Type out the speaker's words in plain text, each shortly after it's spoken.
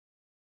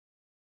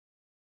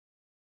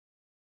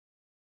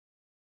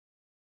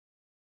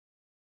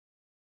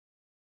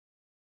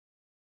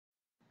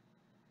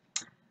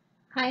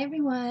Hi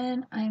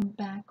everyone, I'm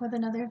back with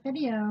another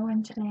video,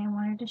 and today I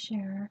wanted to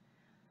share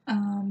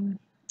um,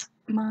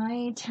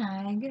 my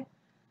tag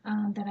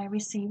that I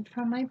received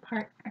from my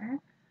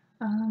partner,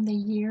 the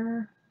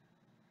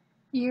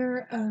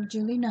year of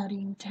Julie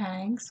Nutting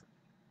tags.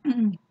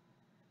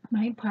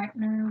 My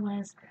partner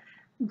was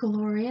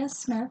Gloria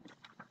Smith,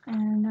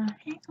 and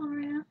hey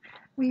Gloria,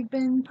 we've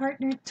been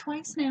partnered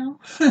twice now.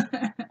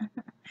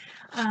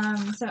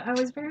 So I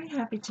was very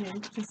happy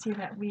to see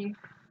that we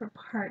were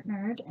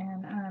partnered,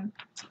 and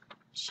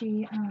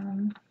she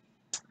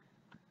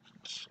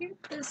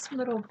cute, this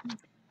little,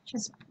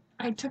 just,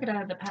 I took it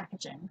out of the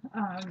packaging,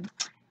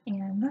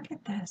 and look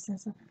at this,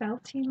 it's a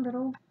felty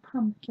little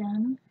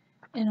pumpkin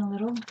in a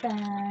little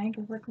bag.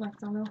 It looked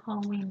like a little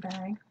Halloween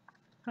bag.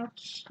 How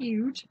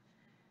cute.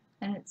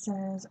 And it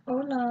says,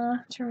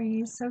 "Hola,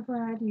 Tereese, so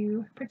glad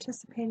you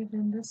participated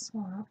in this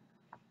swap.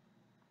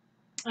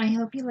 I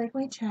hope you like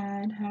my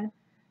Chad had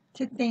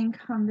to think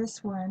on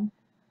this one.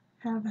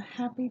 Have a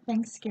happy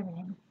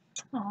Thanksgiving."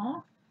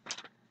 Aw.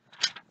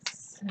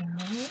 So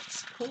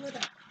let's pull it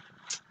up.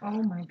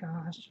 Oh my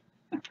gosh.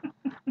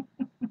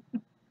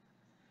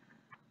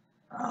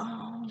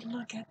 Oh,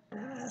 look at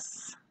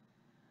this.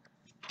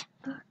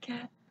 Look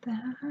at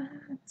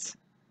that.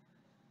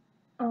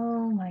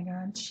 Oh my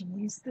god,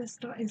 jeez. This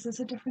doll, is this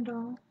a different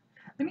doll?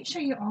 Let me show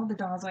you all the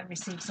dolls I've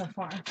received so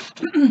far.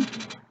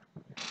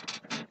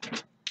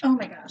 Oh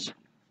my gosh.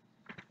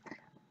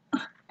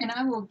 And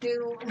I will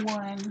do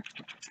one,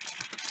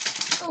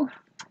 oh,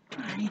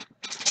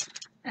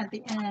 at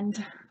the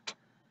end.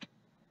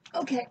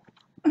 Okay.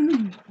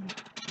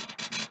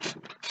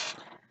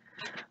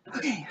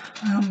 Okay,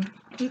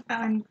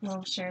 I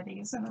will share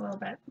these in a little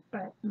bit,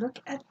 but look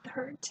at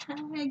her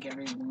tag,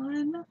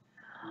 everyone. Look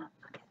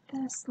at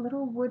this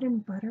little wooden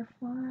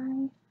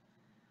butterfly.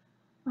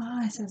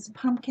 Oh, it says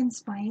pumpkin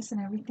spice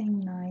and everything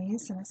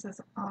nice, and it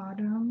says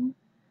autumn.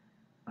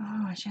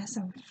 Oh, she has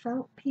some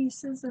felt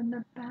pieces in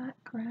the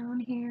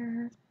background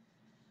here.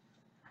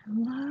 I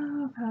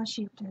love how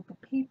she did the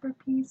paper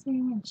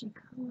piecing and she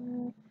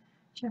colored.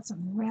 She has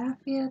some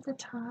raffia at the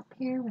top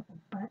here with a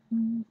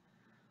button.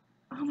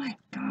 Oh my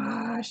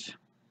gosh.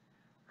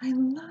 I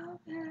love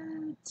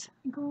it.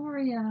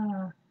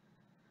 Gloria.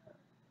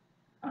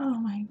 Oh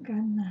my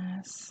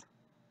goodness.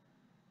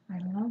 I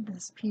love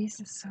this piece.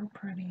 It's so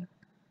pretty.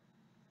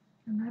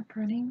 Isn't that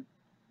pretty?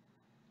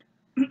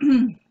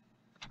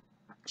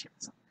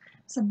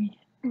 Some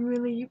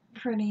really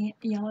pretty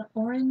yellow,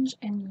 orange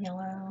and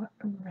yellow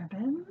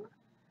ribbon.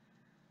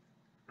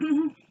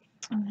 And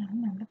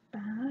then in the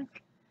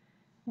back,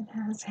 it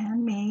has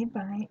handmade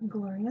by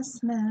Gloria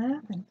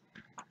Smith, and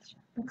it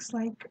looks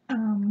like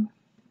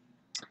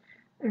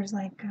there's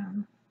like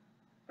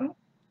oh,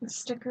 the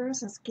sticker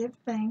says "Give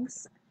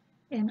thanks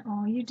in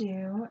all you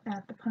do"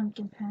 at the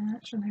pumpkin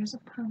patch, and there's a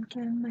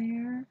pumpkin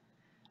there.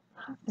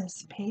 Love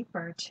this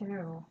paper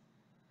too.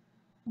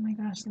 Oh my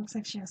gosh, looks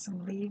like she has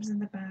some leaves in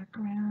the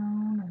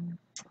background, and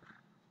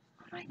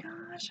oh my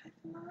gosh, I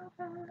love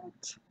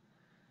it.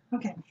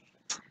 Okay,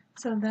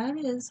 so that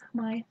is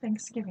my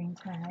Thanksgiving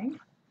tag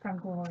from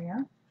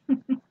Gloria.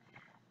 And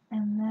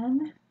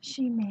then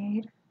she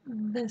made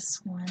this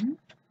one.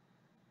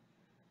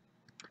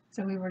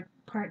 So we were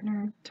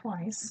partnered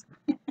twice,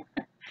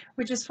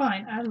 which is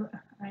fine.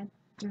 I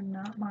do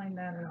not mind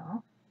that at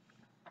all.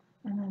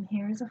 And then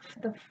here's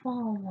the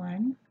fall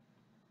one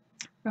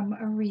from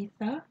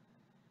Aretha.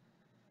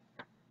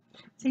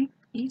 See,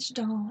 each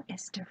doll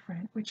is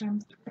different,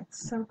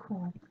 it's so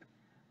cool.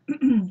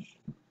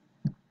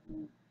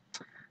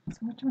 So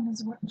which one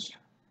is which?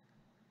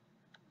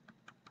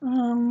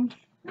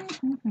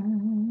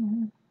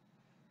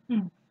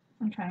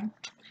 Okay.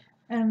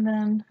 And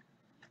then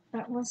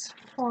that was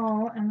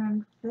fall, and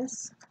then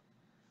this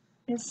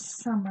is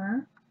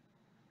summer.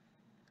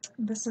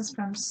 This is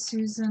from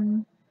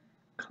Susan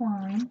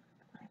Klein.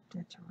 I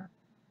did to her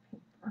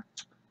paper.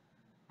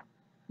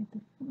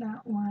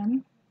 That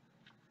one.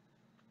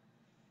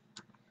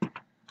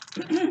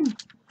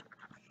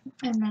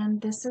 And then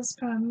this is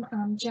from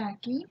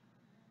Jackie.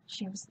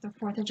 She was the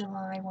 4th of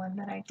July one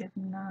that I did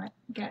not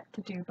get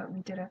to do, but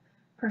we did a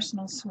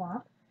personal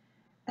swap.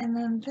 And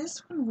then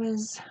this one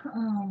was,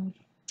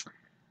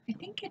 I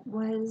think it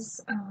was,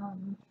 oh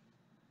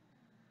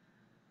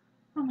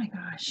my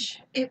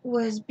gosh, it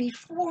was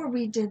before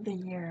we did the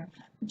year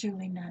of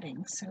Julie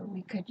Nutting, so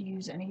we could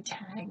use any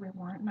tag we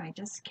want, and I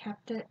just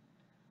kept it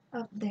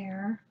up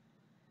there.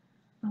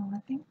 I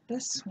think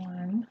this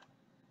one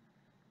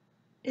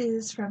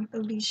is from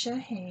Alicia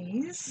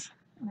Hayes,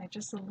 and I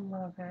just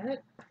love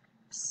it.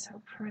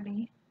 So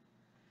pretty.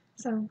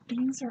 So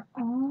these are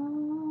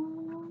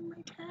all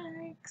my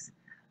tags.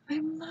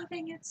 I'm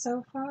loving it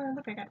so far.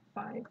 Look, I got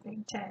 5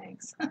 big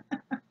tags.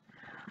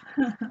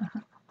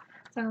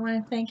 So I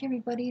want to thank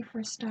everybody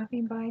for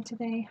stopping by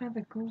today. Have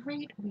a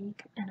great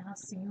week, and I'll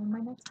see you in my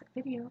next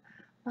video.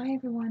 Bye,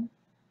 everyone.